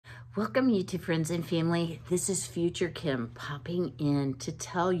Welcome YouTube friends and family. This is Future Kym popping in to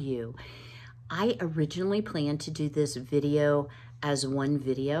tell you I originally planned to do this video as one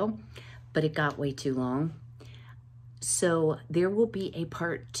video, but it got way too long. So there will be a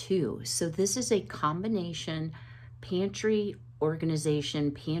part 2. So this is a combination pantry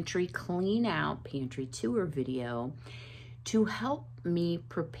organization, pantry clean out, pantry tour video to help me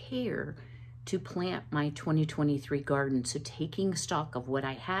prepare to plant my 2023 garden. So taking stock of what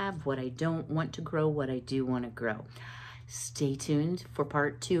I have, what I don't want to grow, what I do want to grow. Stay tuned for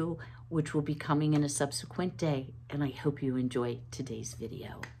part 2, which will be coming in a subsequent day, and I hope you enjoy today's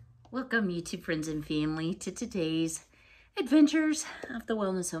video. Welcome YouTube friends and family to today's adventures of the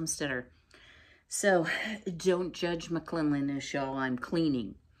Wellness Homesteader. So don't judge my cleanliness, y'all, I'm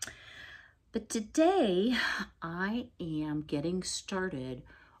cleaning. But today I am getting started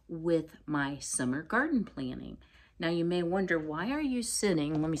with my summer garden planning. Now you may wonder, why are you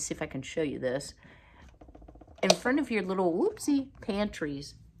sitting, let me see if I can show you this, in front of your little whoopsie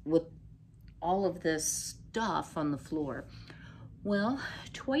pantries with all of this stuff on the floor? Well,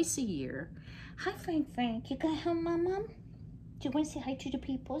 twice a year. Hi Frank, you got home, Mom? Do you want to say hi to the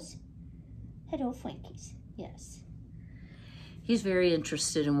peoples? Hello, Frankies. Yes. He's very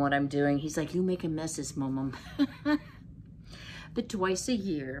interested in what I'm doing. He's like, you making messes, Mom. But twice a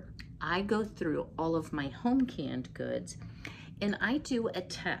year, I go through all of my home canned goods and I do a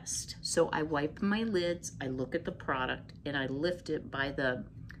test. So I wipe my lids, I look at the product, and I lift it by the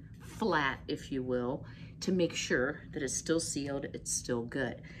flat, if you will, to make sure that it's still sealed, it's still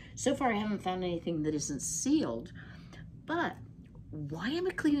good. So far, I haven't found anything that isn't sealed, but why am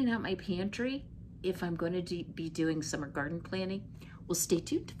I cleaning out my pantry if I'm going to be doing summer garden planning? Well, stay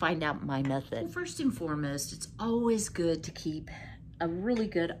tuned to find out my method. Well, first and foremost, it's always good to keep a really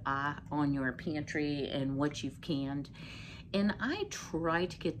good eye on your pantry and what you've canned. And I try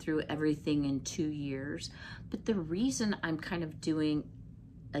to get through everything in 2 years, but the reason I'm kind of doing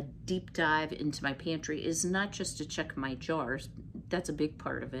a deep dive into my pantry is not just to check my jars, that's a big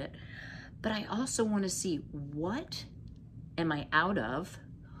part of it, but I also want to see what am I out of,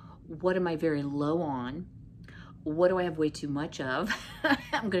 what am I very low on, what do I have way too much of?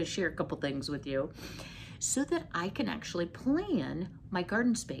 I'm going to share a couple things with you so that I can actually plan my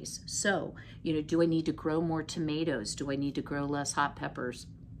garden space. So, do I need to grow more tomatoes? Do I need to grow less hot peppers?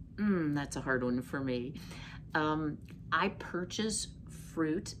 That's a hard one for me. I purchase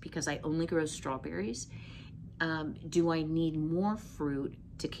fruit because I only grow strawberries. Do I need more fruit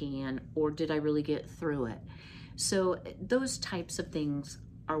to can, or did I really get through it? So those types of things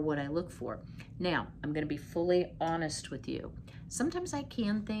are what I look for. Now, I'm going to be fully honest with you. Sometimes I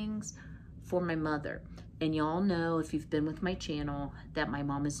can things for my mother. And y'all know, if you've been with my channel, that my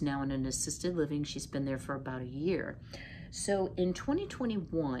mom is now in an assisted living. She's been there for about a year. So in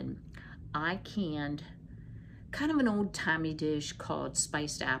 2021, I canned kind of an old-timey dish called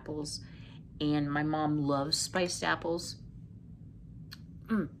spiced apples. And my mom loves spiced apples.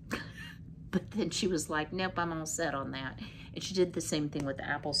 But then she was like, nope, I'm all set on that. And she did the same thing with the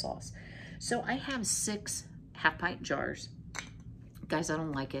applesauce. So I have 6 half-pint jars. Guys, I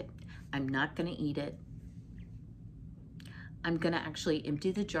don't like it. I'm not gonna eat it. I'm gonna actually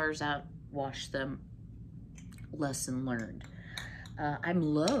empty the jars out, wash them. Lesson learned. I'm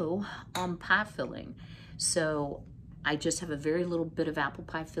low on pie filling. So I just have a very little bit of apple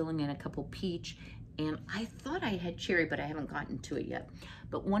pie filling and a couple peach. And I thought I had cherry, but I haven't gotten to it yet.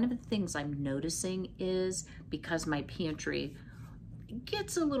 But one of the things I'm noticing is, because my pantry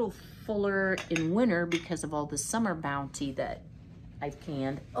gets a little fuller in winter because of all the summer bounty that I've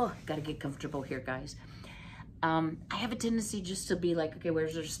canned. Oh, gotta get comfortable here, guys. I have a tendency just to be like, okay,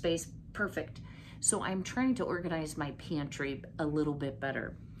 where's there space? Perfect. So I'm trying to organize my pantry a little bit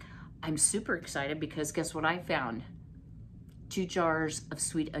better. I'm super excited because guess what I found? 2 jars of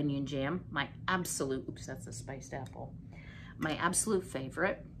sweet onion jam, my absolute, oops, that's a spiced apple, my absolute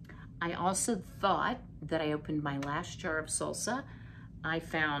favorite. I also thought that I opened my last jar of salsa. I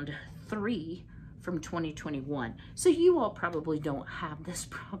found 3 from 2021. So you all probably don't have this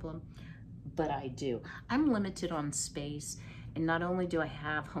problem, but I do. I'm limited on space, and not only do I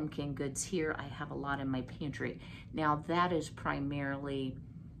have home canned goods here, I have a lot in my pantry. Now that is primarily,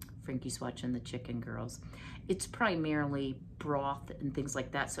 Frankie's watching the chicken girls, it's primarily broth and things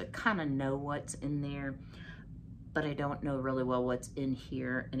like that, so I kind of know what's in there, but I don't know really well what's in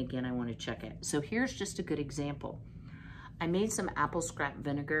here, and again, I want to check it. So here's just a good example. I made some apple scrap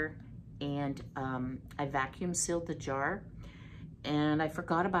vinegar, and I vacuum sealed the jar, and I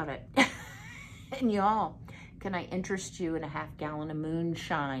forgot about it. And y'all, can I interest you in a half gallon of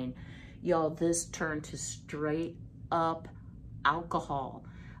moonshine? Y'all, this turned to straight up alcohol.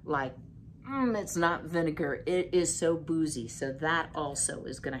 like, it's not vinegar. It is so boozy. So that also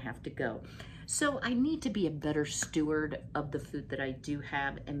is gonna have to go. So I need to be a better steward of the food that I do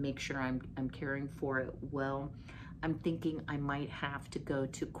have and make sure I'm caring for it well. I'm thinking I might have to go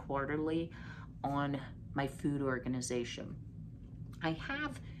to quarterly on my food organization. I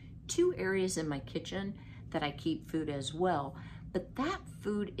have 2 areas in my kitchen that I keep food as well, but that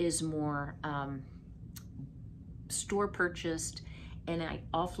food is more store purchased, and I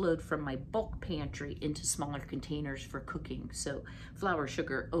offload from my bulk pantry into smaller containers for cooking. So flour,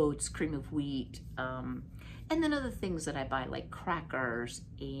 sugar, oats, cream of wheat, and then other things that I buy like crackers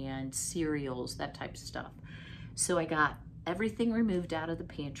and cereals, that type of stuff. So I got everything removed out of the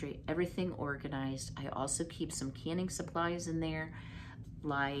pantry, everything organized. I also keep some canning supplies in there,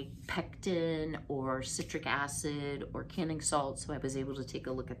 like pectin or citric acid or canning salt, so I was able to take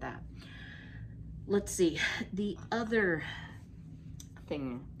a look at that. Let's see, the other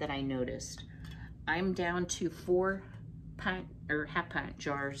thing that I noticed, I'm down to 4 half-pint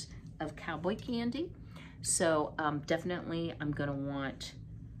jars of cowboy candy. So definitely I'm gonna want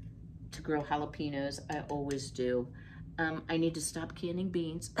to grow jalapenos. I always do. I need to stop canning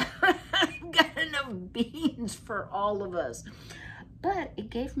beans. I've got enough beans for all of us. But it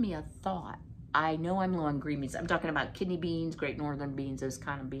gave me a thought. I know I'm low on green beans. I'm talking about kidney beans, great northern beans, those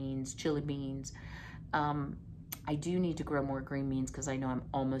kind of beans, chili beans. I do need to grow more green beans because I know I'm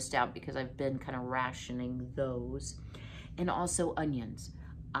almost out because I've been kind of rationing those. And also onions.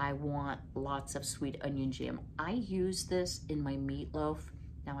 I want lots of sweet onion jam. I use this in my meatloaf.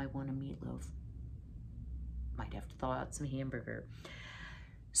 Now I want a meatloaf. Might have to thaw out some hamburger.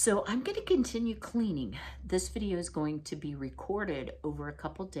 So I'm going to continue cleaning. This video is going to be recorded over a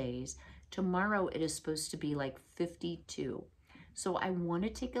couple days. Tomorrow it is supposed to be like 52. So I want to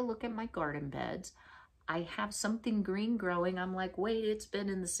take a look at my garden beds. I have something green growing. I'm like, wait, it's been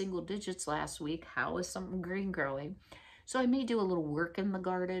in the single digits last week. How is something green growing? So I may do a little work in the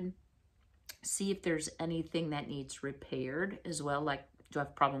garden, see if there's anything that needs repaired as well, like do I have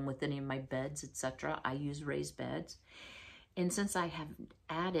a problem with any of my beds, etc. I use raised beds. And since I have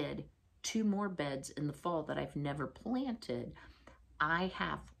added 2 more beds in the fall that I've never planted, I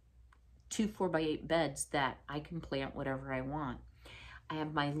have 2 4x8 beds that I can plant whatever I want. I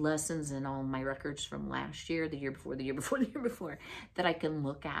have my lessons and all my records from last year, the year before, the year before, the year before, that I can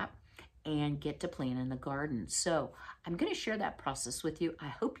look at and get to plant in the garden. So I'm going to share that process with you. I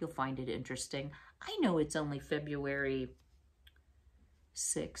hope you'll find it interesting. I know it's only February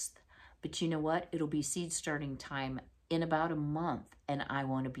 6th, but you know what? It'll be seed starting time in about a month, and I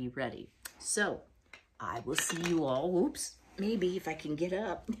want to be ready. So I will see you all, oops, maybe if I can get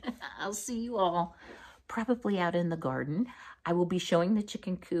up, I'll see you all probably out in the garden. I will be showing the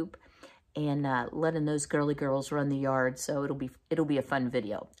chicken coop and letting those girly girls run the yard, so it'll be a fun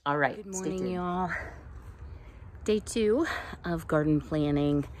video. All right, good morning, y'all. Day 2 of garden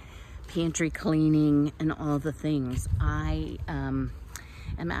planning, pantry cleaning, and all the things. I am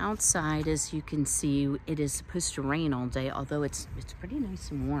outside. As you can see, it is supposed to rain all day, although it's pretty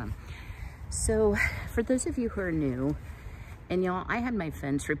nice and warm. So for those of you who are new, and y'all, I had my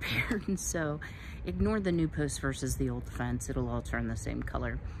fence repaired, and so ignore the new post versus the old fence. It'll all turn the same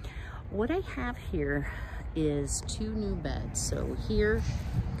color. What I have here is 2 new beds. So here,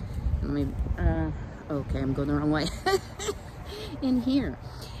 let me, okay, I'm going the wrong way. In here.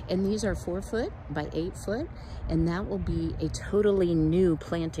 And these are 4 foot by 8 foot, and that will be a totally new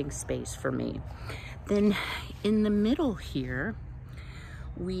planting space for me. Then in the middle here,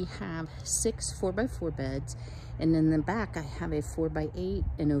 we have 6 4x4 beds, and in the back I have a 4x8,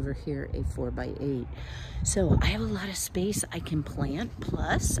 and over here a 4x8. So I have a lot of space I can plant.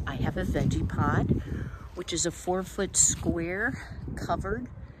 Plus I have a veggie pod, which is a 4 foot square covered.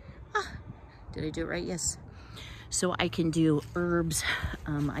 Did I do it right? Yes. So I can do herbs.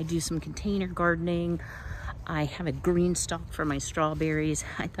 I do some container gardening. I have a green stalk for my strawberries.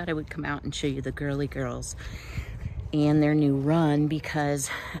 I thought I would come out and show you the girly girls and their new run because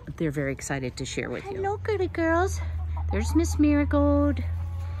they're very excited to share with you. Hello, girly girls. There's Miss Marigold.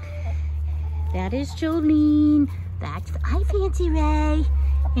 That is Jolene. That's Hi, Fancy Ray.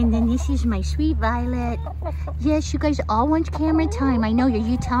 And then this is my sweet Violet. Yes, you guys all want camera time. I know. Are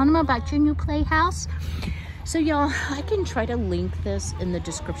you telling them about your new playhouse? So y'all, I can try to link this in the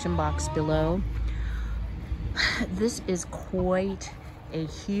description box below. This is quite a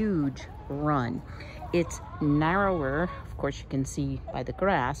huge run. It's narrower, of course you can see by the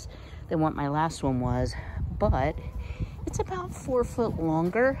grass, than what my last one was, but it's about 4 foot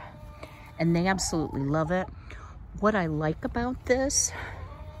longer, and they absolutely love it. What I like about this,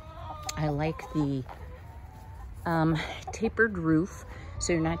 I like the tapered roof,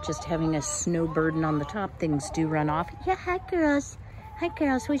 So you're not just having a snow burden on the top. Things do run off. Yeah, hi girls. Hi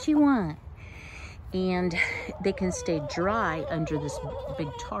girls, what you want? And they can stay dry under this big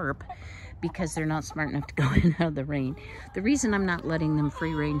tarp because they're not smart enough to go in out of the rain. The reason I'm not letting them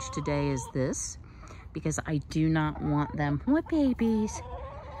free range today is this, because I do not want them. What babies?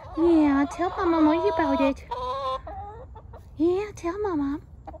 Yeah, tell Mama more about it. Yeah, tell Mama.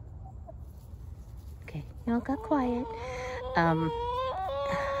 Okay, you all got quiet.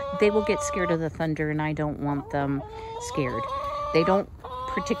 They will get scared of the thunder, and I don't want them scared. They don't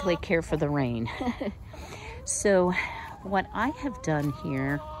particularly care for the rain. So what I have done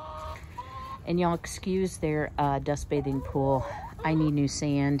here, and y'all excuse their dust bathing pool, I need new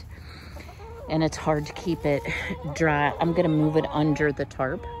sand, and it's hard to keep it dry. I'm gonna move it under the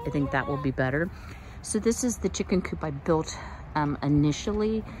tarp. I think that will be better. So this is the chicken coop I built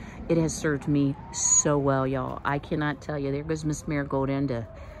initially. It has served me so well, y'all. I cannot tell you. There goes Miss Marigold in to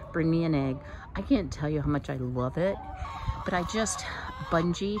bring me an egg. I can't tell you how much I love it, but I just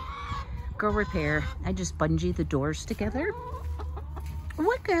bungee, girl repair, I just bungee the doors together.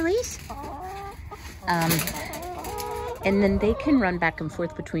 What, girlies? And then they can run back and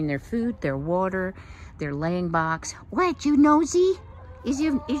forth between their food, their water, their laying box. What, you nosy? Is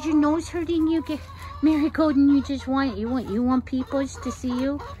your nose hurting you, Marigold, and you want people to see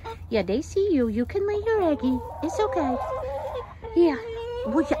you? Yeah, they see you. You can lay your eggie. It's okay. Yeah.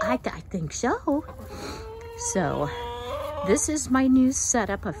 Well, yeah, I think so. So, this is my new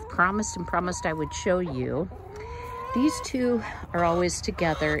setup. I've promised I would show you. These two are always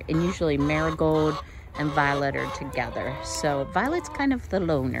together, and usually Marigold and Violet are together. So, Violet's kind of the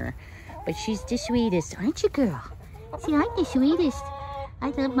loner, but she's the sweetest, aren't you, girl? See, I'm the sweetest. I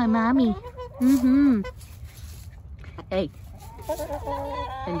love my mommy. Hey.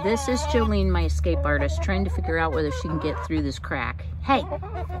 And this is Jolene, my escape artist, trying to figure out whether she can get through this crack. Hey,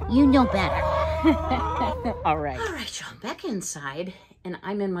 you know better. All right, y'all, back inside, and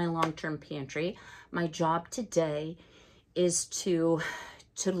I'm in my long-term pantry. My job today is to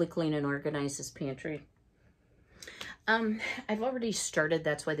totally clean and organize this pantry. I've already started.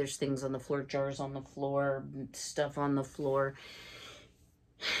 That's why there's things on the floor, jars on the floor, stuff on the floor.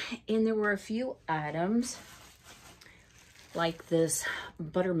 And there were a few items like this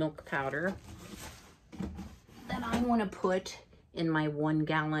buttermilk powder that I want to put in my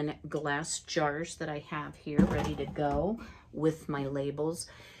 1-gallon glass jars that I have here ready to go with my labels,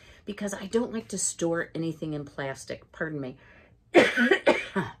 because I don't like to store anything in plastic. Pardon me.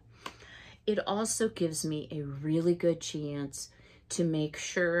 It also gives me a really good chance to make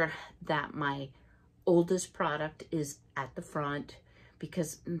sure that my oldest product is at the front,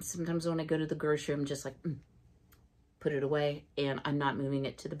 because sometimes when I go to the grocery, I'm just like, put it away, and I'm not moving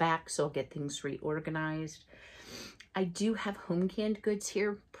it to the back, so I'll get things reorganized. I do have home canned goods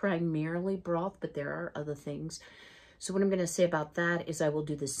here, primarily broth, but there are other things. So what I'm gonna say about that is I will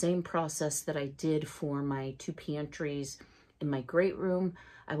do the same process that I did for my 2 pantries in my great room.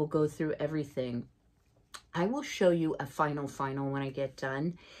 I will go through everything. I will show you a final when I get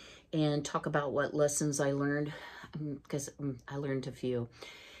done and talk about what lessons I learned, because I learned a few.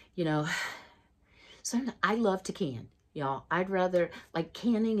 You know, so I love to can, y'all. I'd rather, like,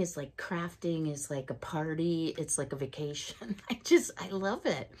 canning is like crafting, is like a party, it's like a vacation. I love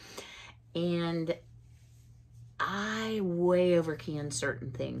it. And I way over can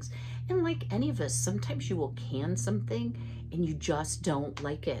certain things. And like any of us, sometimes you will can something and you just don't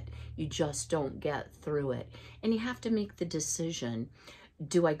like it. You just don't get through it. And you have to make the decision,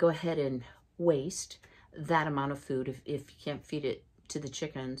 do I go ahead and waste that amount of food if you can't feed it to the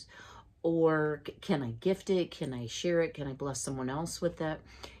chickens? Or can I gift it? Can I share it? Can I bless someone else with it?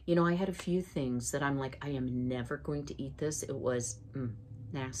 You know, I had a few things that I'm like, I am never going to eat this. It was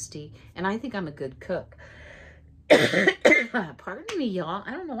nasty. And I think I'm a good cook. Pardon me, y'all.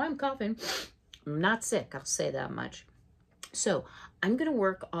 I don't know why I'm coughing. I'm not sick, I'll say that much. So I'm going to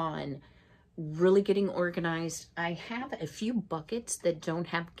work on really getting organized. I have a few buckets that don't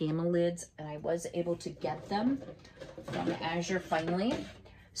have gamma lids, and I was able to get them from Azure finally.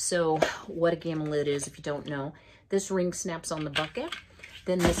 So what a gamma lid is, if you don't know, this ring snaps on the bucket,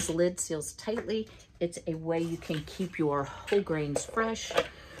 then this lid seals tightly. It's a way you can keep your whole grains fresh,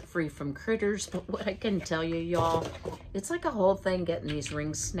 free from critters. But what I can tell you, y'all, it's like a whole thing getting these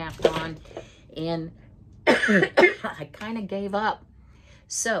rings snapped on, and I kind of gave up.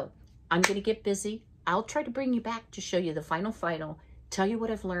 So I'm gonna get busy. I'll try to bring you back to show you the final, tell you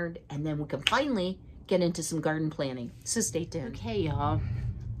what I've learned, and then we can finally get into some garden planning. So stay tuned. Okay, y'all.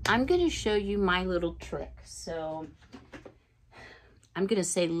 I'm going to show you my little trick. So I'm going to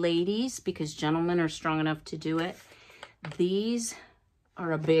say ladies, because gentlemen are strong enough to do it. These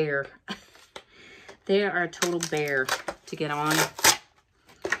are a bear. They are a total bear to get on.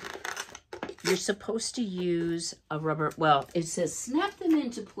 You're supposed to use a rubber, well, it says snap them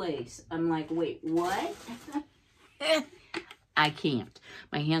into place. I'm like, wait, what? I can't.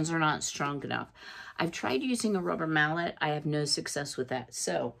 My hands are not strong enough. I've tried using a rubber mallet. I have no success with that.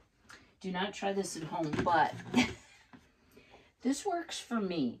 So do not try this at home, but this works for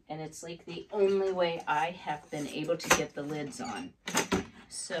me. And it's like the only way I have been able to get the lids on.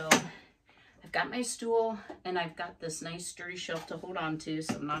 So I've got my stool and I've got this nice sturdy shelf to hold on to,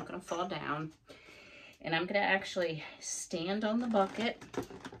 so I'm not going to fall down. And I'm going to actually stand on the bucket.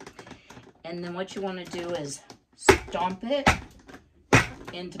 And then what you want to do is stomp it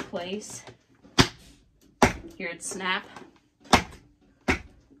into place. Hear it snap.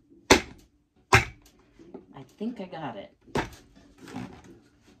 I think I got it.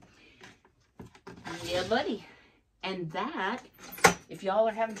 Yeah, buddy. And that, if y'all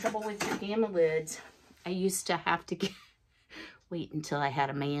are having trouble with your gamma lids, I used to have to wait until I had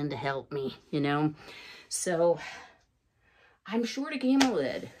a man to help me, you know. So I'm short a gamma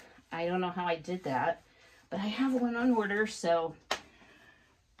lid. I don't know how I did that, but I have one on order, so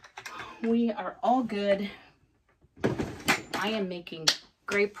we are all good. I am making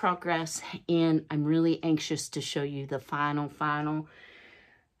great progress, and I'm really anxious to show you the final.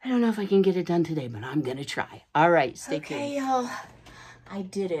 I don't know if I can get it done today, but I'm gonna try. All right, stay tuned. Okay, y'all, I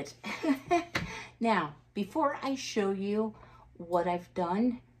did it. Now, before I show you what I've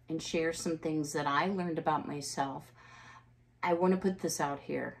done and share some things that I learned about myself, I want to put this out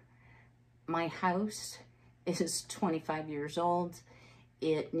here. My house is 25 years old.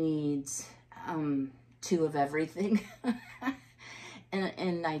 It needs 2 of everything.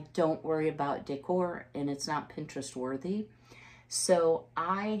 and I don't worry about decor, and it's not Pinterest worthy. So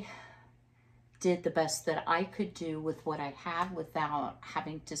I did the best that I could do with what I have without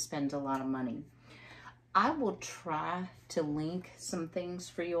having to spend a lot of money. I will try to link some things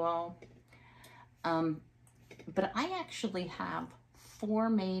for you all. But I actually have 4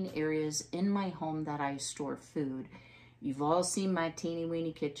 main areas in my home that I store food. You've all seen my teeny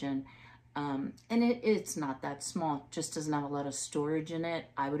weeny kitchen. And it's not that small, it just doesn't have a lot of storage in it.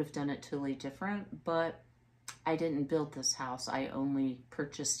 I would have done it totally different, but I didn't build this house, I only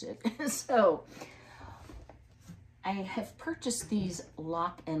purchased it. So I have purchased these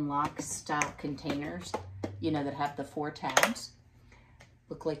lock and lock style containers, you know, that have the 4 tabs,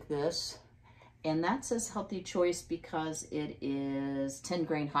 look like this. And that says healthy choice because it is 10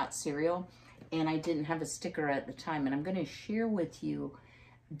 grain hot cereal, and I didn't have a sticker at the time. And I'm going to share with you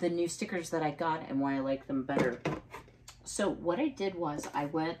the new stickers that I got and why I like them better. So what I did was I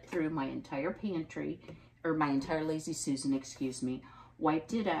went through my entire pantry, or my entire Lazy Susan, excuse me,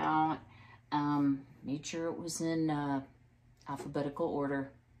 wiped it out, made sure it was in alphabetical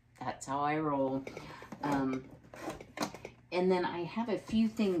order. That's how I roll. And then I have a few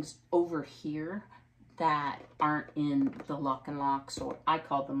things over here that aren't in the lock and locks, or I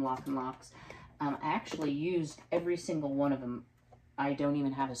call them lock and locks. I actually used every single one of them. I don't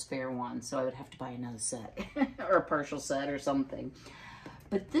even have a spare one, so I would have to buy another set or a partial set or something.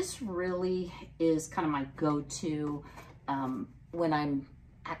 But this really is kind of my go-to when I'm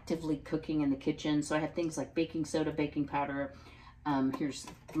actively cooking in the kitchen. So I have things like baking soda, baking powder. Here's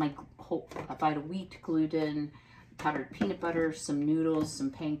my whole Vita wheat gluten, powdered peanut butter, some noodles,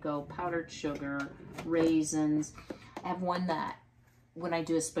 some panko, powdered sugar, raisins. I have one that when I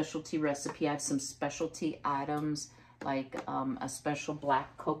do a specialty recipe, I have some specialty items like a special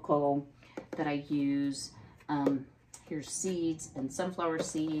black cocoa that I use. Here's seeds and sunflower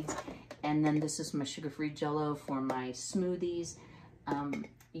seeds. And then this is my sugar-free Jell-O for my smoothies.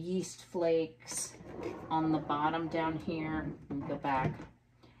 Yeast flakes on the bottom down here. Let me go back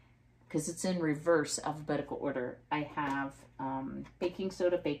because it's in reverse alphabetical order. I have baking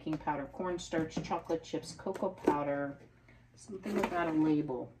soda, baking powder, cornstarch, chocolate chips, cocoa powder, something without a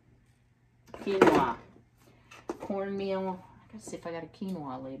label, quinoa, cornmeal. I gotta see if I got a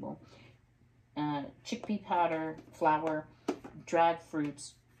quinoa label. Chickpea powder, flour, dried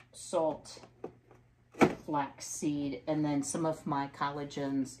fruits, salt, flaxseed, and then some of my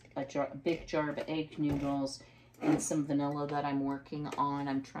collagens, a big jar of egg noodles, and some vanilla that I'm working on.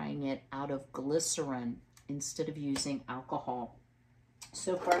 I'm trying it out of glycerin instead of using alcohol.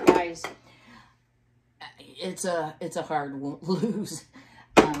 So far, guys, it's a hard lose.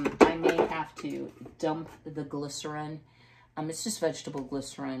 I may have to dump the glycerin. It's just vegetable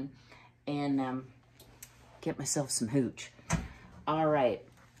glycerin, and get myself some hooch. All right,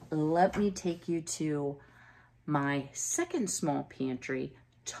 let me take you to my second small pantry,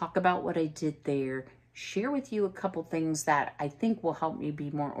 talk about what I did there, share with you a couple things that I think will help me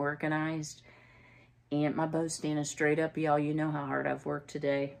be more organized. And my bow's standing straight up, y'all. You know how hard I've worked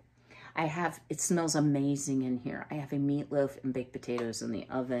today. It smells amazing in here. I have a meatloaf and baked potatoes in the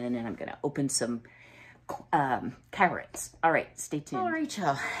oven, and I'm gonna open some carrots. All right, stay tuned. All right,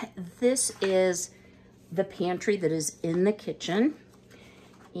 y'all. This is the pantry that is in the kitchen.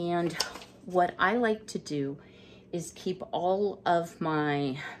 And what I like to do is keep all of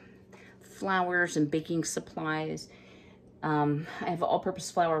my flours and baking supplies. I have all-purpose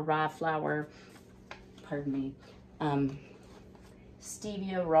flour, raw flour, pardon me,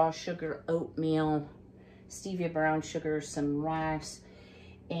 stevia, raw sugar, oatmeal, stevia brown sugar, some rice,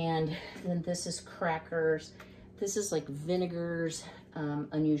 and then this is crackers. This is like vinegars,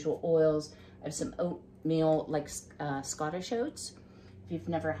 unusual oils. I have some oatmeal, like Scottish oats. If you've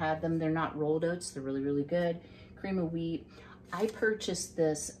never had them, they're not rolled oats. They're really, really good. Cream of wheat. I purchased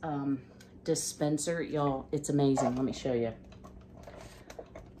this dispenser, y'all. It's amazing. Let me show you.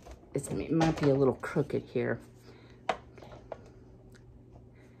 It might be a little crooked here.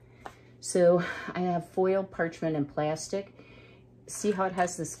 So I have foil, parchment, and plastic. See how it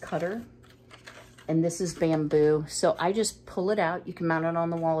has this cutter? And this is bamboo. So I just pull it out. You can mount it on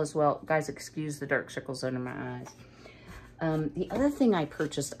the wall as well. Guys, excuse the dark circles under my eyes. The other thing I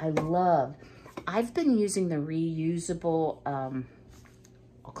purchased, I love, I've been using the reusable,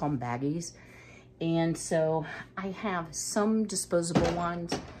 I'll call them baggies. And so I have some disposable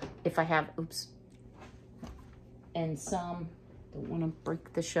ones if I have, oops, and some, don't want to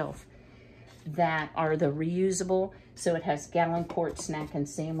break the shelf, that are the reusable. So it has gallon, quart, snack, and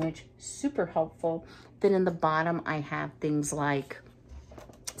sandwich. Super helpful. Then in the bottom, I have things like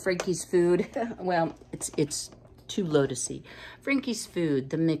Frankie's Food. Well, it's too low to see. Frankie's Food,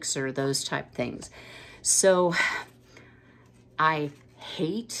 the mixer, those type things. So I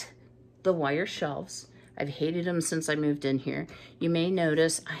hate the wire shelves. I've hated them since I moved in here. You may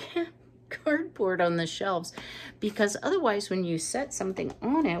notice I have cardboard on the shelves because otherwise when you set something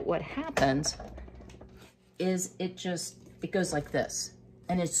on it, what happens is it goes like this,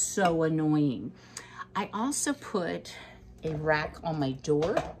 and it's so annoying. I also put a rack on my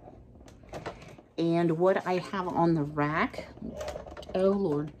door, and what I have on the rack, oh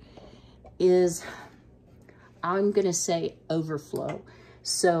Lord, is, I'm gonna say overflow.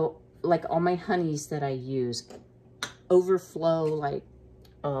 So like all my honeys that I use, overflow, like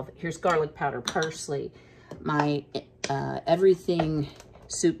here's garlic powder, parsley, my everything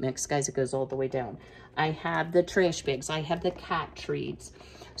soup mix, guys, it goes all the way down. I have the trash bags, I have the cat treats.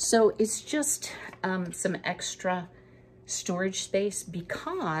 So it's just some extra storage space,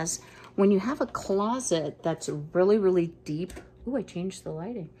 because when you have a closet that's really, really deep, ooh, I changed the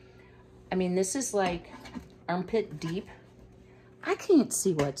lighting. I mean, this is like armpit deep. I can't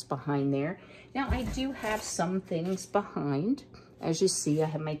see what's behind there. Now, I do have some things behind. As you see, I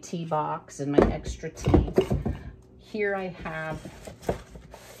have my tea box and my extra tea. Here I have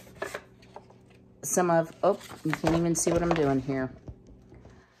some of, oh, you can't even see what I'm doing here.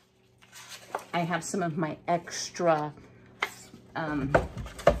 I have some of my extra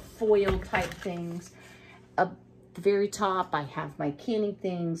foil type things. At the very top, I have my canning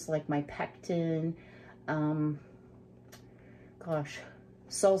things like my pectin, gosh,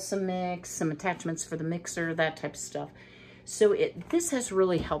 salsa mix, some attachments for the mixer, that type of stuff. So this has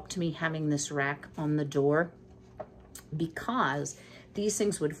really helped me having this rack on the door, because these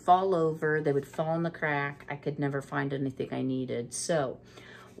things would fall over, they would fall in the crack. I could never find anything I needed. So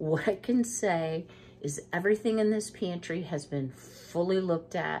what I can say is everything in this pantry has been fully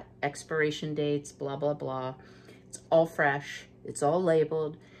looked at, expiration dates, blah, blah, blah. It's all fresh, it's all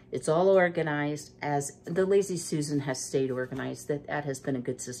labeled, it's all organized, as the Lazy Susan has stayed organized. That has been a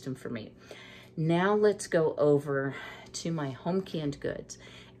good system for me. Now let's go over to my home canned goods.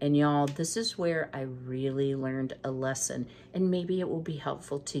 And y'all, this is where I really learned a lesson, and maybe it will be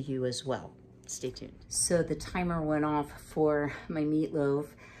helpful to you as well. Stay tuned. So the timer went off for my meatloaf.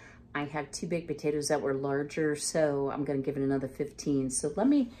 I have 2 baked potatoes that were larger, so I'm gonna give it another 15. So let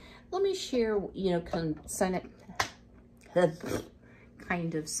me share, you know, kind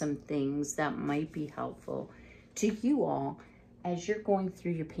of some things that might be helpful to you all as you're going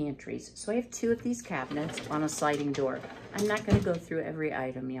through your pantries. So I have 2 of these cabinets on a sliding door. I'm not gonna go through every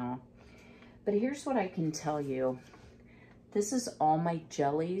item, y'all. But here's what I can tell you. This is all my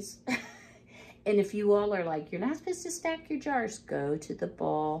jellies. And if you all are like, you're not supposed to stack your jars, go to the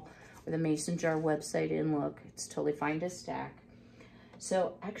Ball or the Mason Jar website and look. It's totally fine to stack.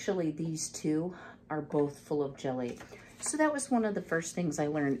 So actually these 2 are both full of jelly. So that was one of the first things I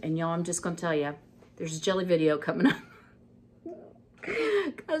learned. And y'all, I'm just gonna tell you, there's a jelly video coming up.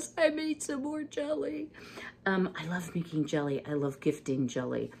 because I made some more jelly. I love making jelly. I love gifting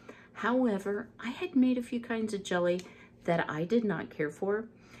jelly. However, I had made a few kinds of jelly that I did not care for.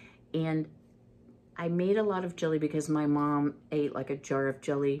 And I made a lot of jelly because my mom ate like a jar of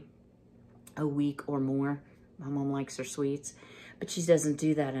jelly a week or more. My mom likes her sweets, but she doesn't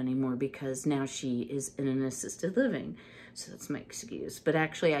do that anymore because now she is in an assisted living. So that's my excuse. But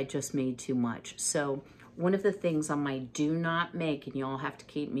actually, I just made too much. So one of the things on my do not make, and y'all have to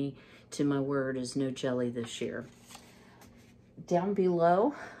keep me to my word, is no jelly this year. Down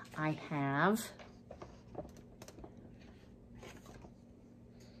below, I have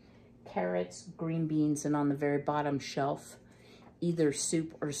carrots, green beans, and on the very bottom shelf, either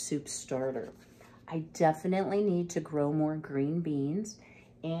soup or soup starter. I definitely need to grow more green beans,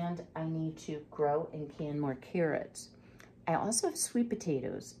 and I need to grow and can more carrots. I also have sweet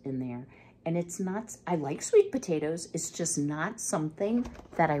potatoes in there, and it's not, I like sweet potatoes, it's just not something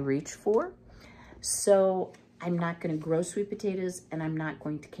that I reach for. So I'm not gonna grow sweet potatoes, and I'm not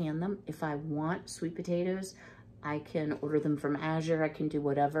going to can them. If I want sweet potatoes, I can order them from Azure, I can do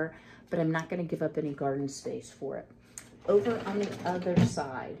whatever, but I'm not gonna give up any garden space for it. Over on the other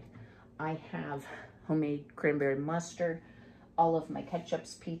side, I have homemade cranberry mustard, all of my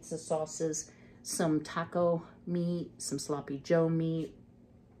ketchups, pizza sauces, some taco meat, some sloppy Joe meat.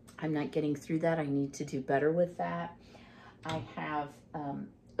 I'm not getting through that. I need to do better with that. I have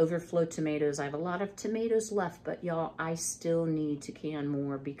overflow tomatoes. I have a lot of tomatoes left, but y'all, I still need to can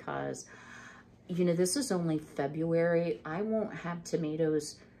more because, you know, this is only February. I won't have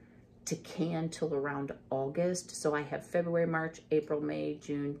tomatoes to can till around August. So I have February, March, April, May,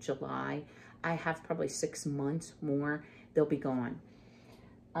 June, July. I have probably 6 months more. They'll be gone.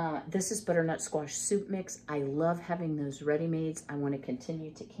 This is butternut squash soup mix. I love having those ready-mades. I want to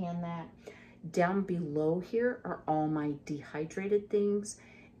continue to can that. Down below here are all my dehydrated things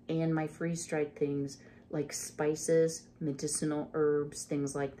and my freeze-dried things like spices, medicinal herbs,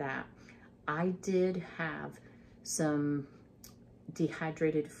 things like that. I did have some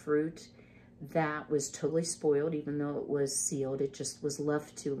dehydrated fruit that was totally spoiled, even though it was sealed. It just was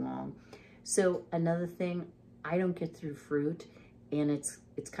left too long. So another thing, I don't get through fruit, and it's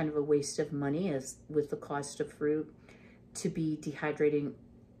kind of a waste of money as with the cost of fruit to be dehydrating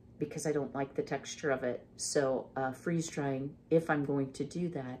because I don't like the texture of it. So freeze drying, if I'm going to do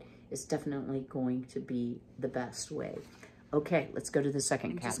that, is definitely going to be the best way. Okay, let's go to the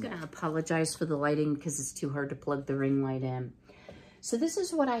second cabinet. I'm just gonna apologize for the lighting because it's too hard to plug the ring light in. So this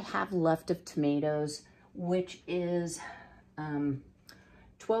is what I have left of tomatoes, which is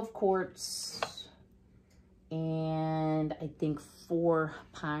 12 quarts and I think 4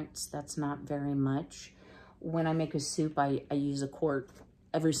 pints. That's not very much. When I make a soup, I use a quart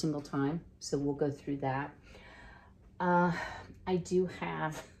every single time. So we'll go through that. I do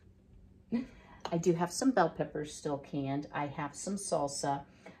have some bell peppers still canned. I have some salsa.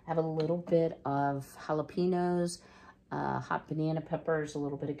 I have a little bit of jalapenos, hot banana peppers, a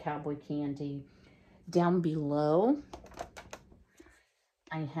little bit of cowboy candy. Down below,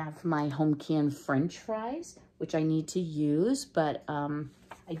 I have my home canned French fries, which I need to use, but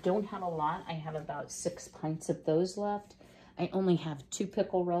I don't have a lot. I have about 6 pints of those left. I only have 2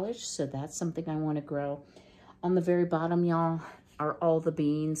 pickle relish, so that's something I want to grow. On the very bottom, y'all, are all the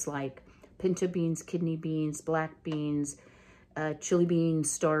beans, like pinto beans, kidney beans, black beans, chili bean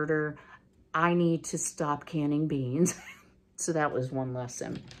starter. I need to stop canning beans. So that was one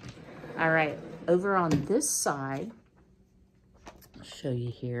lesson. All right, over on this side, I'll show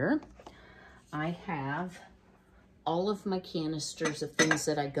you here. I have all of my canisters of things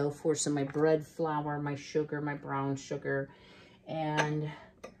that I go for. So my bread flour, my sugar, my brown sugar, and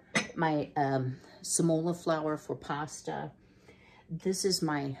my semola flour for pasta. This is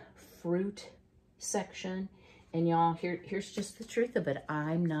my fruit section. And y'all, here's just the truth of it.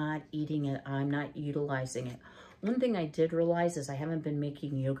 I'm not eating it. I'm not utilizing it. One thing I did realize is I haven't been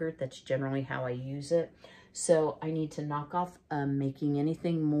making yogurt. That's generally how I use it. So I need to knock off making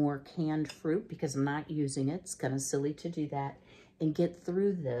anything more canned fruit because I'm not using it. It's kind of silly to do that. And get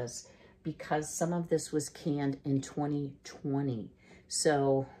through this because some of this was canned in 2020.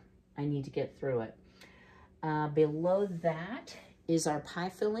 So I need to get through it. Below that is our pie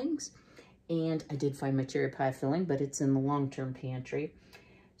fillings. And I did find my cherry pie filling, but it's in the long-term pantry.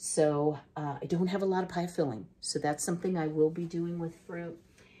 So I don't have a lot of pie filling. So that's something I will be doing with fruit.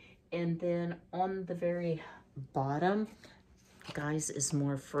 And then on the very bottom, guys, is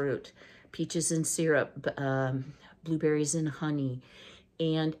more fruit. Peaches and syrup, blueberries and honey.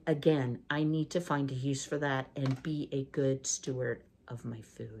 And again, I need to find a use for that and be a good steward of my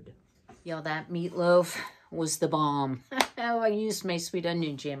food. Y'all, that meatloaf was the bomb. Oh, I used my sweet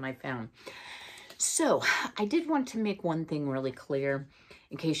onion jam I found. So I did want to make one thing really clear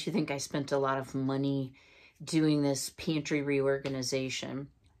in case you think I spent a lot of money doing this pantry reorganization.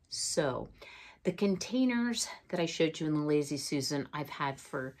 So the containers that I showed you in the Lazy Susan, I've had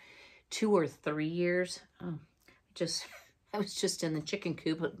for 2 or 3 years. Oh, I was just in the chicken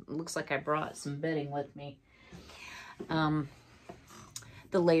coop. It looks like I brought some bedding with me.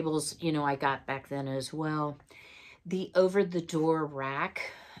 The labels, you know, I got back then as well. The over-the-door rack,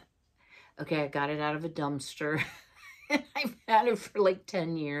 okay, I got it out of a dumpster. I've had it for like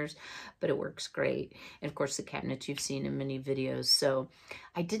 10 years, but it works great. And of course, the cabinets you've seen in many videos. So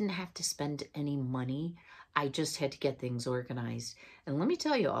I didn't have to spend any money. I just had to get things organized. And let me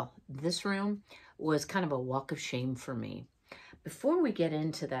tell you all, this room was kind of a walk of shame for me. Before we get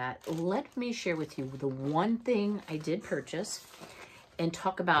into that, let me share with you the one thing I did purchase and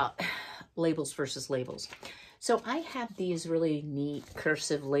talk about labels versus labels. So I have these really neat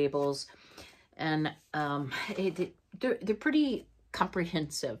cursive labels, and they're pretty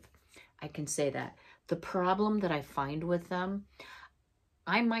comprehensive. I can say that. The problem that I find with them,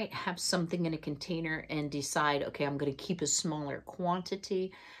 I might have something in a container and decide, okay, I'm going to keep a smaller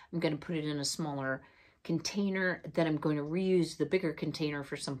quantity. I'm going to put it in a smaller container, then I'm going to reuse the bigger container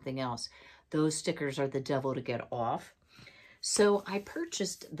for something else. Those stickers are the devil to get off. So I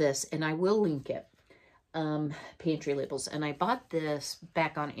purchased this, and I will link it, pantry labels. And I bought this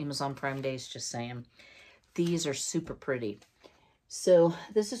back on Amazon Prime Days, just saying. These are super pretty. So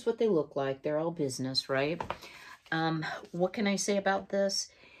this is what they look like. They're all business, right? What can I say about this?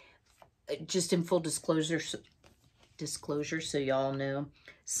 Just in full disclosure so y'all know,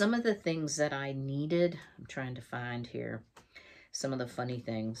 some of the things that I needed, I'm trying to find here some of the funny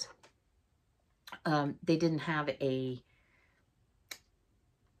things. They didn't have a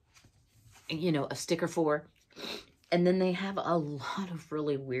sticker for. And then they have a lot of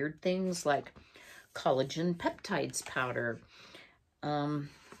really weird things like collagen peptides powder,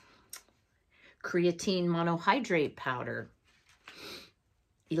 creatine monohydrate powder,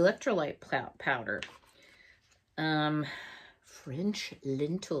 electrolyte powder, French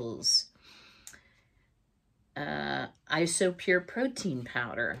lentils, isopure protein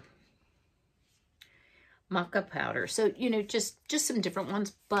powder, maca powder. So, you know, just some different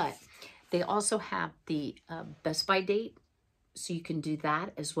ones, but they also have the Best By date, so you can do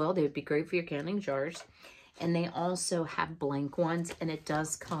that as well. They would be great for your canning jars. And they also have blank ones, and it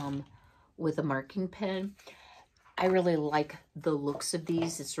does come with a marking pen. I really like the looks of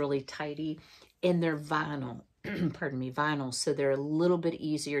these. It's really tidy, and they're vinyl. Pardon me, vinyl, so they're a little bit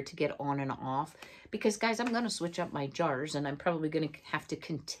easier to get on and off. Because, guys, I'm going to switch up my jars, and I'm probably going to have to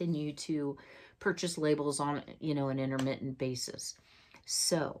continue to purchase labels on, you know, an intermittent basis.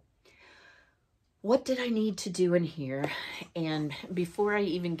 So what did I need to do in here? And before I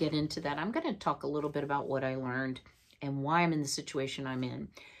even get into that, I'm going to talk a little bit about what I learned and why I'm in the situation I'm in.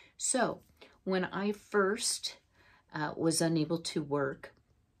 So when I first was unable to work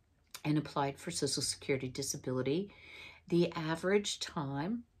and applied for Social Security disability, the average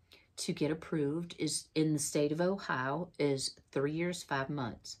time to get approved is in the state of Ohio is 3 years, 5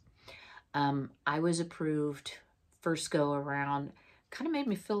 months. I was approved first go around. Kind of made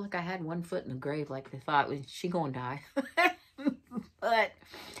me feel like I had one foot in the grave, like they thought, was she gonna die? But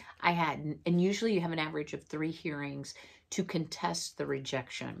I hadn't. And usually you have an average of 3 hearings to contest the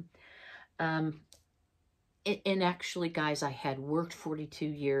rejection. And actually, guys, I had worked 42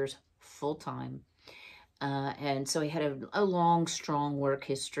 years full-time. And so I had a long, strong work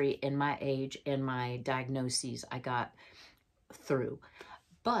history in my age and my diagnoses I got through.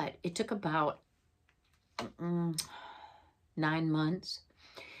 But it took about 9 months.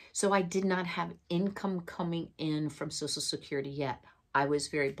 So I did not have income coming in from Social Security yet. I was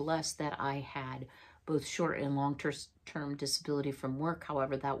very blessed that I had both short and long-term disability from work.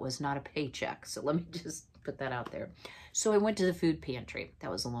 However, that was not a paycheck. So let me just put that out there. So I went to the food pantry.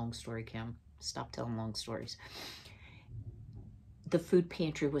 That was a long story, Kim. Stop telling long stories. The food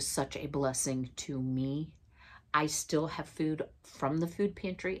pantry was such a blessing to me. I still have food from the food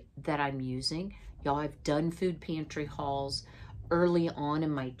pantry that I'm using. Y'all, I've done food pantry hauls early on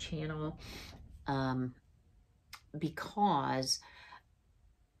in my channel because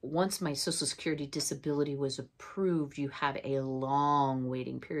once my Social Security disability was approved, you have a long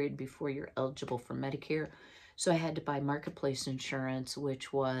waiting period before you're eligible for Medicare. So I had to buy marketplace insurance,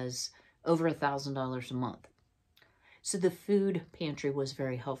 which was over $1,000 a month. So the food pantry was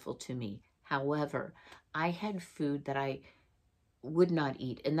very helpful to me. However, I had food that I would not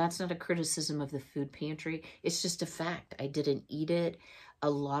eat. And that's not a criticism of the food pantry. It's just a fact. I didn't eat it. A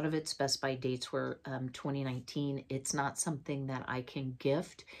lot of its best by dates were 2019. It's not something that I can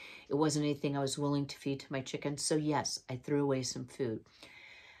gift. It wasn't anything I was willing to feed to my chickens. So yes, I threw away some food.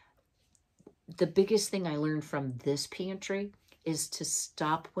 The biggest thing I learned from this pantry is to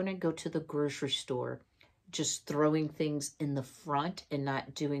stop when I go to the grocery store, just throwing things in the front and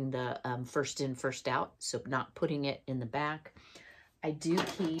not doing the first in, first out. So not putting it in the back. I do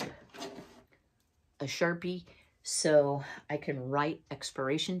keep a Sharpie so I can write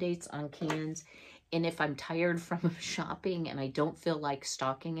expiration dates on cans. And if I'm tired from shopping and I don't feel like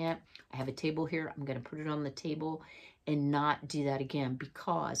stocking it, I have a table here. I'm going to put it on the table and not do that again,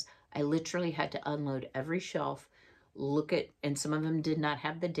 because I literally had to unload every shelf, look at, and some of them did not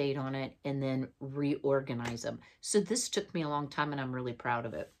have the date on it, and then reorganize them. So this took me a long time, and I'm really proud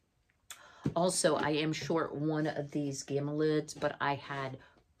of it. Also, I am short one of these gamma lids, but I had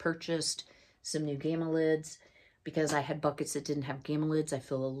purchased some new gamma lids because I had buckets that didn't have gamma lids. I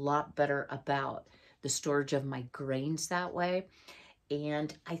feel a lot better about the storage of my grains that way.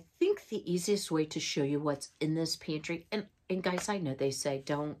 And I think the easiest way to show you what's in this pantry, and guys, I know they say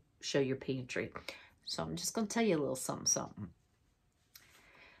don't show your pantry. So I'm just going to tell you a little something.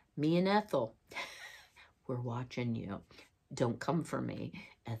 Me and Ethel, we're watching you. Don't come for me.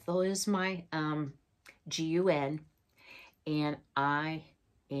 Ethel is my GUN, and I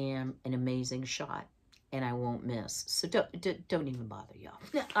am an amazing shot, and I won't miss. So don't even bother,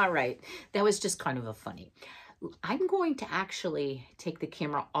 y'all. All right, that was just kind of a funny. I'm going to actually take the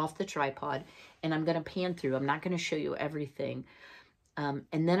camera off the tripod, and I'm going to pan through. I'm not going to show you everything. And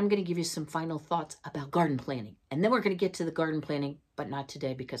then I'm going to give you some final thoughts about garden planning. And then we're going to get to the garden planning, but not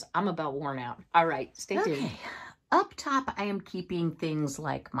today because I'm about worn out. All right, stay tuned. Okay. Up top, I am keeping things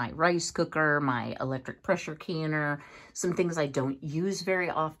like my rice cooker, my electric pressure canner, some things I don't use very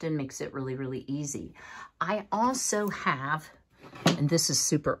often, makes it really, really easy. I also have, and this is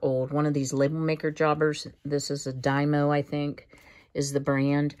super old, one of these label maker jobbers. This is a Dymo, I think, is the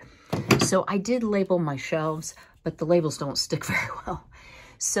brand. So I did label my shelves, but the labels don't stick very well.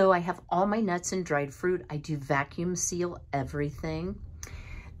 So I have all my nuts and dried fruit. I do vacuum seal everything.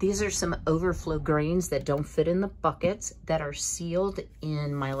 These are some overflow grains that don't fit in the buckets that are sealed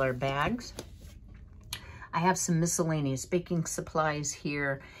in Mylar bags. I have some miscellaneous baking supplies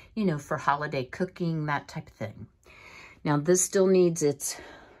here, you know, for holiday cooking, that type of thing. Now this still needs its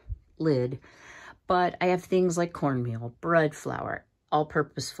lid, but I have things like cornmeal, bread flour,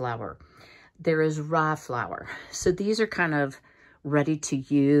 all-purpose flour. There is rye flour. So these are kind of ready to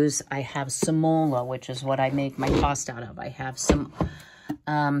use. I have semola, which is what I make my pasta out of. I have some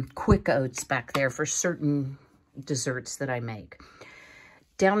quick oats back there for certain desserts that I make.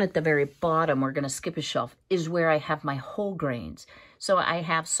 Down at the very bottom, we're going to skip a shelf, is where I have my whole grains. So I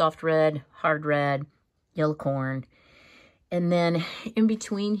have soft red, hard red, yellow corn. And then in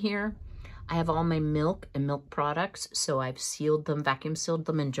between here, I have all my milk and milk products. So I've sealed them, vacuum sealed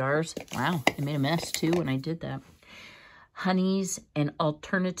them in jars. Wow, I made a mess too when I did that. Honeys and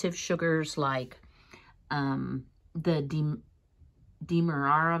alternative sugars like the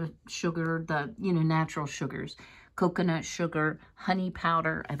demerara sugar, the, you know, natural sugars, coconut sugar, honey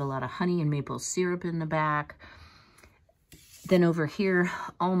powder. I have a lot of honey and maple syrup in the back. Then over here,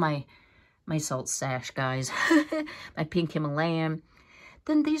 all my salt stash, guys, my pink Himalayan.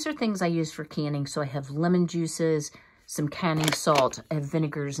 Then these are things I use for canning. So I have lemon juices, some canning salt, I have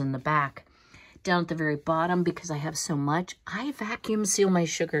vinegars in the back. Down at the very bottom, because I have so much, I vacuum seal my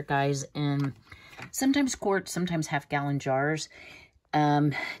sugar, guys, in sometimes quarts, sometimes half-gallon jars.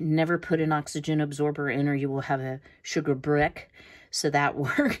 Never put an oxygen absorber in or you will have a sugar brick. So that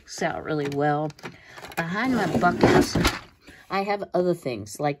works out really well. Behind my buckets, I have other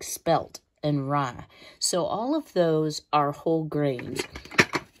things like spelt and rye. So all of those are whole grains.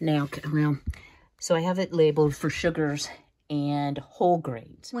 Now, so I have it labeled for sugars and whole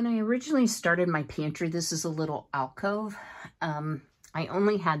grains. When I originally started my pantry, this is a little alcove. I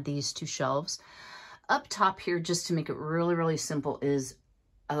only had these two shelves. Up top here, just to make it really, really simple, is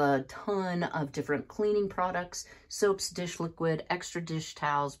a ton of different cleaning products, soaps, dish liquid, extra dish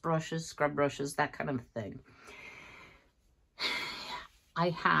towels, brushes, scrub brushes, that kind of thing.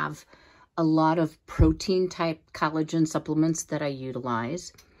 I have a lot of protein type collagen supplements that I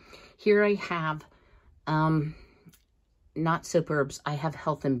utilize. Here I have, not soap herbs, I have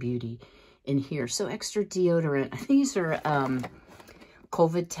health and beauty in here. So extra deodorant. These are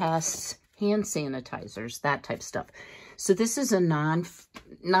COVID tests, hand sanitizers, that type of stuff. So this is a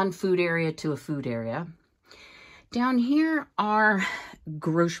non-food area to a food area. Down here are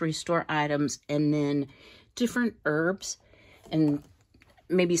grocery store items and then different herbs. and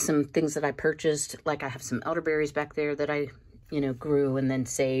maybe some things that I purchased, like I have some elderberries back there that I, grew, and then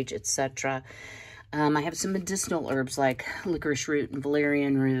sage, etc. I have some medicinal herbs like licorice root and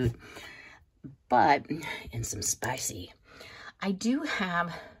valerian root, and some spicy. I do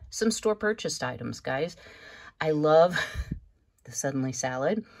have some store purchased items, guys. I love the Suddenly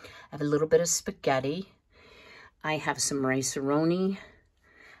salad. I have a little bit of spaghetti. I have some rice-a-roni.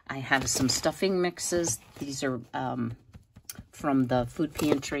 I have some stuffing mixes. These are from the food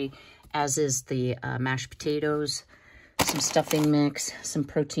pantry, as is the mashed potatoes, some stuffing mix, some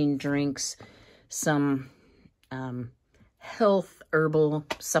protein drinks, some health herbal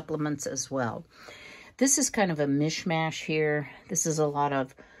supplements as well. This is kind of a mishmash here. This is a lot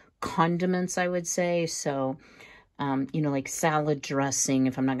of condiments, I would say. So, like salad dressing,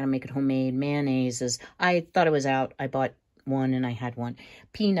 if I'm not going to make it homemade, mayonnaise. I thought it was out. I bought one and I had one.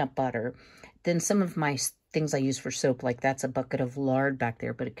 Peanut butter. Then some of my things I use for soap, like that's a bucket of lard back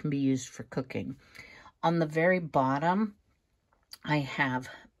there, but it can be used for cooking. On the very bottom, I have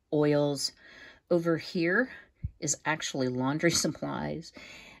oils. Over here is actually laundry supplies.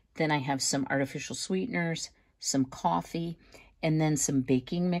 Then I have some artificial sweeteners, some coffee, and then some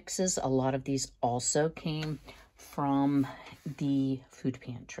baking mixes. A lot of these also came from the food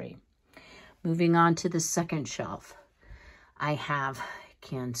pantry. Moving on to the second shelf, I have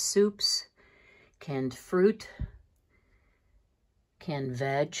canned soups, canned fruit, canned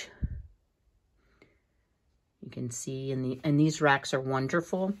veg. You can see and these racks are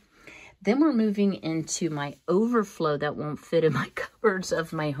wonderful. Then we're moving into my overflow that won't fit in my cupboards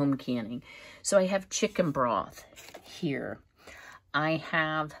of my home canning. So I have chicken broth here. I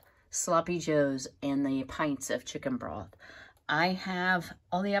have Sloppy Joes and the pints of chicken broth. I have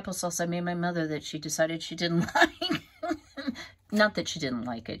all the applesauce I made my mother that she decided she didn't like. Not that she didn't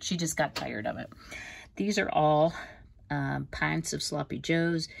like it. She just got tired of it. These are all pints of Sloppy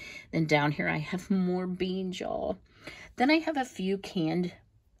Joes. Then down here I have more beans, y'all. Then I have a few canned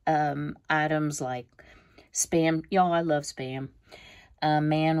items like Spam. Y'all, I love Spam.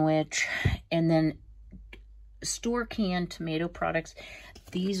 Manwich. And then store canned tomato products.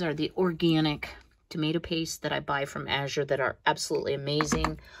 These are the organic tomato paste that I buy from Azure that are absolutely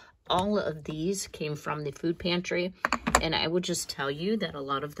amazing. All of these came from the food pantry, and I would just tell you that a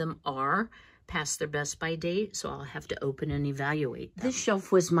lot of them are past their best by date, so I'll have to open and evaluate them. This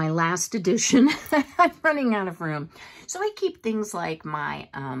shelf was my last addition. I'm running out of room. So I keep things like my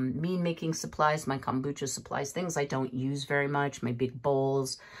mead making supplies, my kombucha supplies, things I don't use very much, my big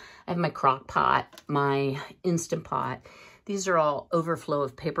bowls. I have my crock pot, my Instant Pot. These are all overflow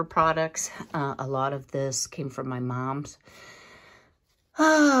of paper products. A lot of this came from my mom's.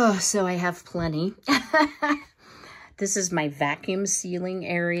 Oh, so I have plenty. This is my vacuum sealing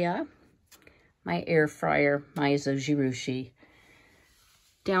area. My air fryer, my Zojirushi.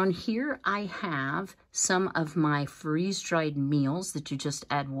 Down here, I have some of my freeze-dried meals that you just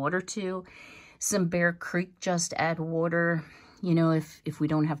add water to. Some Bear Creek just add water. You know, if we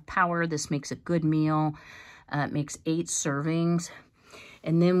don't have power, this makes a good meal. It makes 8 servings.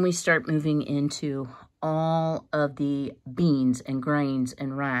 And then we start moving into all of the beans and grains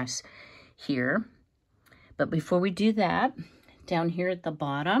and rice here. But before we do that, down here at the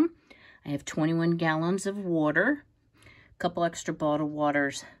bottom, I have 21 gallons of water, a couple extra bottled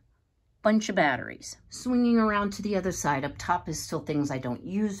waters, bunch of batteries. Swinging around to the other side, up top is still things I don't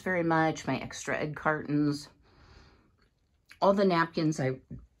use very much, my extra egg cartons, all the napkins I,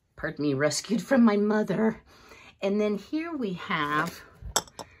 rescued from my mother. And then here we have,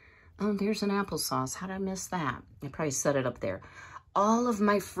 oh, there's an applesauce. How did I miss that? I probably set it up there. All of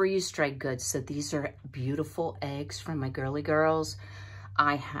my freeze-dried goods. So these are beautiful eggs from my girly girls.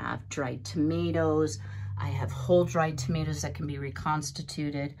 I have dried tomatoes. I have whole dried tomatoes that can be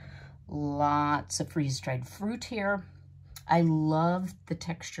reconstituted. Lots of freeze-dried fruit here. I love the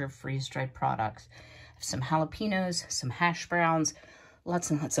texture of freeze-dried products. I have some jalapenos, some hash browns,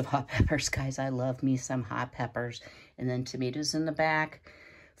 lots and lots of hot peppers, guys. I love me some hot peppers. And then tomatoes in the back.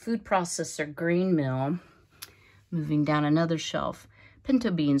 Food processor, grain mill. Moving down another shelf.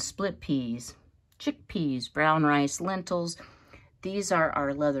 Pinto beans, split peas, chickpeas, brown rice, lentils. These are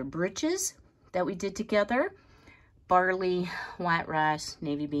our leather britches that we did together. Barley, white rice,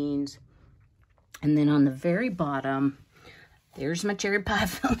 navy beans. And then on the very bottom, there's my cherry pie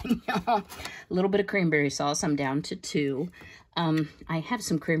filling, y'all. A little bit of cranberry sauce. I'm down to 2. I have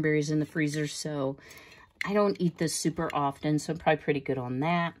some cranberries in the freezer, so I don't eat this super often, so I'm probably pretty good on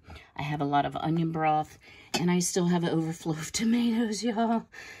that. I have a lot of onion broth, and I still have an overflow of tomatoes, y'all.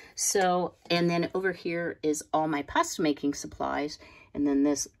 So, and then over here is all my pasta making supplies. And then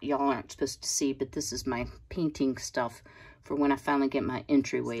this, y'all aren't supposed to see, but this is my painting stuff for when I finally get my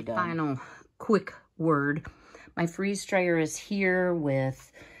entryway done. Final quick word. My freeze dryer is here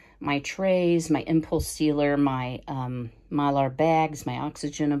with my trays, my impulse sealer, my Mylar bags, my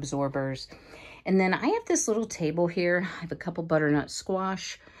oxygen absorbers. And then I have this little table here. I have a couple butternut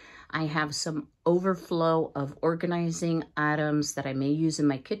squash. I have some overflow of organizing items that I may use in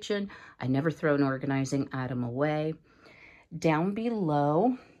my kitchen. I never throw an organizing item away. Down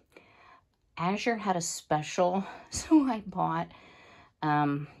below, Azure had a special, so I bought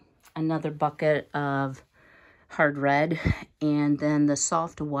another bucket of hard red, and then the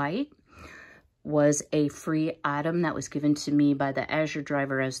soft white was a free item that was given to me by the Azure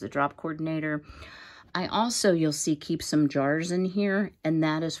driver as the drop coordinator. I also, you'll see, keep some jars in here, and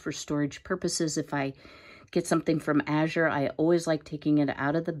that is for storage purposes. If I get something from Azure, I always like taking it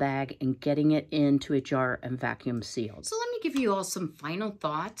out of the bag and getting it into a jar and vacuum sealed. So let me give you all some final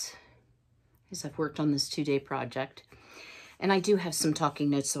thoughts as I've worked on this 2-day project. And I do have some talking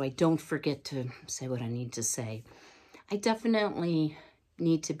notes, so I don't forget to say what I need to say. I definitely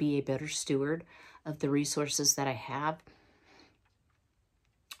need to be a better steward of the resources that I have.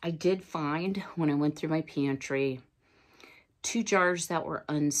 I did find, when I went through my pantry, 2 jars that were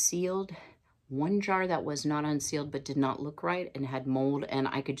unsealed, 1 jar that was not unsealed but did not look right and had mold, and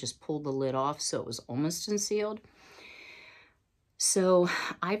I could just pull the lid off, so it was almost unsealed. So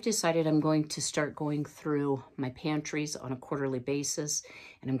I've decided I'm going to start going through my pantries on a quarterly basis,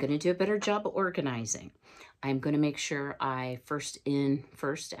 and I'm going to do a better job of organizing. I'm going to make sure I first in,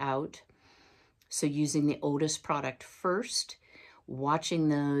 first out. So using the oldest product first, watching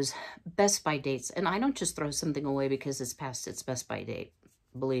those best by dates. And I don't just throw something away because it's past its best by date.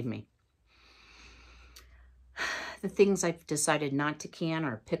 Believe me. The things I've decided not to can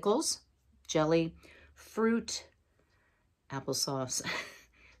are pickles, jelly, fruit, applesauce,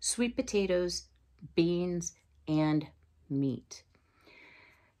 sweet potatoes, beans, and meat.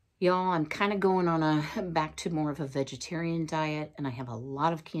 Y'all, I'm kind of going on back to more of a vegetarian diet, and I have a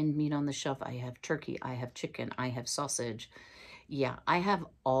lot of canned meat on the shelf. I have turkey, I have chicken, I have sausage. Yeah, I have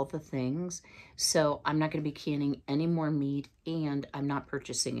all the things, so I'm not going to be canning any more meat, and I'm not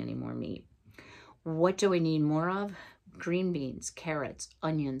purchasing any more meat. What do I need more of? Green beans, carrots,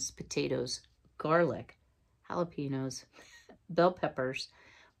 onions, potatoes, garlic, jalapenos, bell peppers,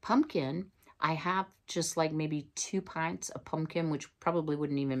 pumpkin. I have just like maybe 2 pints of pumpkin, which probably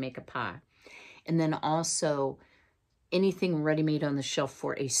wouldn't even make a pie. And then also anything ready-made on the shelf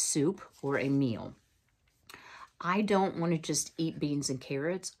for a soup or a meal. I don't want to just eat beans and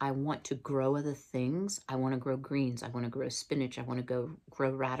carrots. I want to grow other things. I want to grow greens. I want to grow spinach. I want to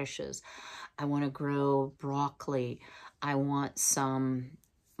grow radishes. I want to grow broccoli. I want some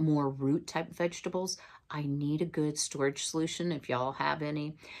more root type vegetables. I need a good storage solution if y'all have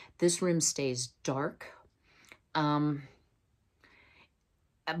any. This room stays dark, but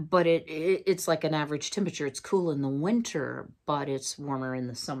it's like an average temperature. It's cool in the winter, but it's warmer in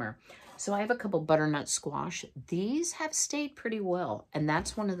the summer. So I have a couple butternut squash. These have stayed pretty well, and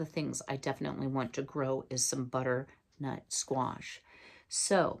that's one of the things I definitely want to grow is some butternut squash.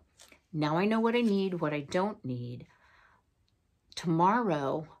 So now I know what I need, what I don't need.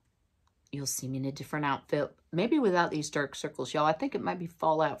 Tomorrow, you'll see me in a different outfit, maybe without these dark circles, y'all. I think it might be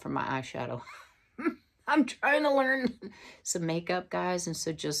fallout from my eyeshadow. I'm trying to learn some makeup, guys, and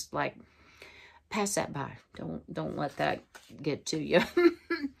so just like pass that by. Don't let that get to you.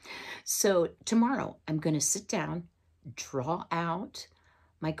 So tomorrow, I'm going to sit down, draw out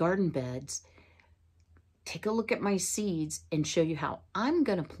my garden beds, take a look at my seeds, and show you how I'm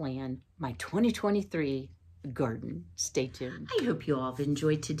going to plan my 2023 garden. Stay tuned. I hope you all have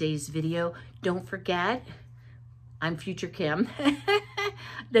enjoyed today's video. Don't forget, I'm Future Kym,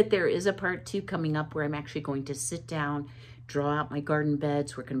 that there is a part 2 coming up where I'm actually going to sit down, draw out my garden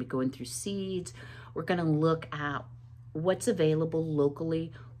beds. We're going to be going through seeds. We're going to look at what's available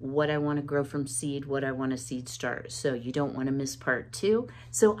locally, what I want to grow from seed, what I want to seed start. So you don't want to miss part 2.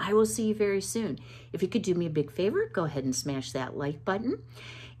 So I will see you very soon. If you could do me a big favor, go ahead and smash that like button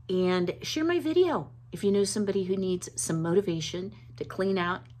and share my video. If you know somebody who needs some motivation to clean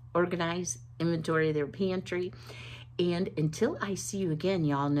out, organize, inventory their pantry. And until I see you again,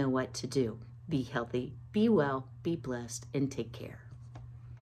 y'all know what to do. Be healthy, be well, be blessed, and take care.